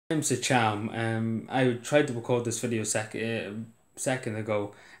Name's a Cham. I tried to record this video second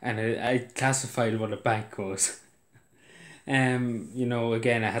ago, and I classified what a bank was.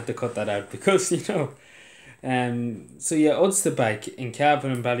 Again, I had to cut that out because So yeah, Ulster Bank in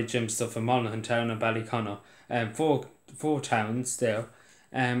Cavan and Ballyjim stuff in Monaghan town and Ballyconnor. Four towns there.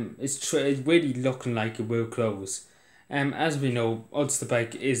 It's really looking like it will close. As we know, Ulster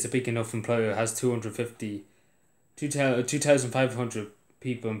Bank is a big enough employer. Has 2,500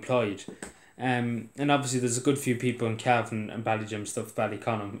 people employed. And obviously there's a good few people in Cavan and Ballyjim stuff,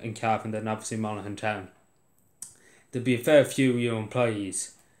 Ballyconnor and Cavan, then obviously Monaghan town. There'd be a fair few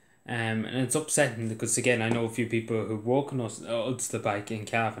employees. And it's upsetting because again I know a few people who work on Ulster Bank in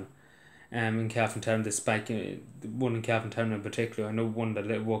Cavan. In Cavan town, this bank, the one in Cavan town in particular, I know one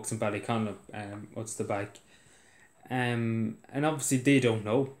that works in Ballyconnor, Ulster Bank. And obviously they don't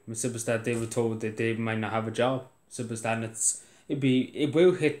know. Suppose that they were told that they might not have a job. Suppose that it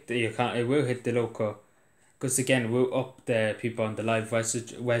will hit the local, because again it will up the people on the live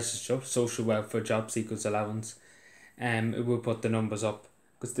register, social welfare job seekers allowance. It will put the numbers up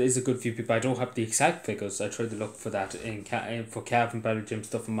because there is a good few people. I don't have the exact figures. I tried to look for that for Cavan, Ballyjim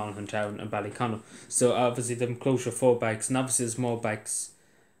stuff in Monaghan town and Ballyconnor. So obviously them closure 4 banks, and obviously there's more banks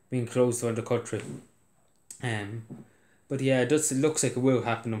being closed around the country. But yeah, it looks like it will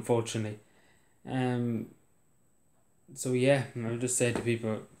happen, unfortunately. So yeah, I'll just say to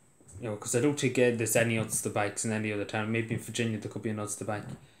people, because I don't think there's any Ulster bikes in any other town. Maybe in Virginia there could be an Ulster bike.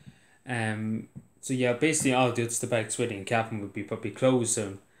 So yeah, basically all the Ulster bikes really in Cavan would be probably closed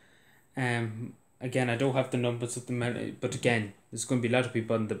soon. Again, I don't have the numbers of the but again, there's going to be a lot of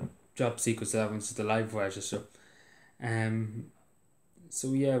people on the job seekers allowance, the live register.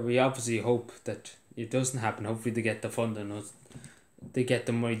 So yeah, we obviously hope that it doesn't happen. Hopefully they get the funding, or they get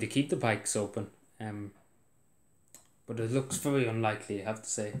the money to keep the bikes open. But it looks very unlikely, I have to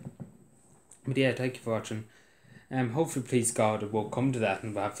say. But yeah, thank you for watching. Hopefully, please God, it won't come to that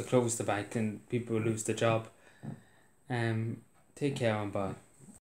and we'll have to close the bank and people will lose their job. Take care and bye.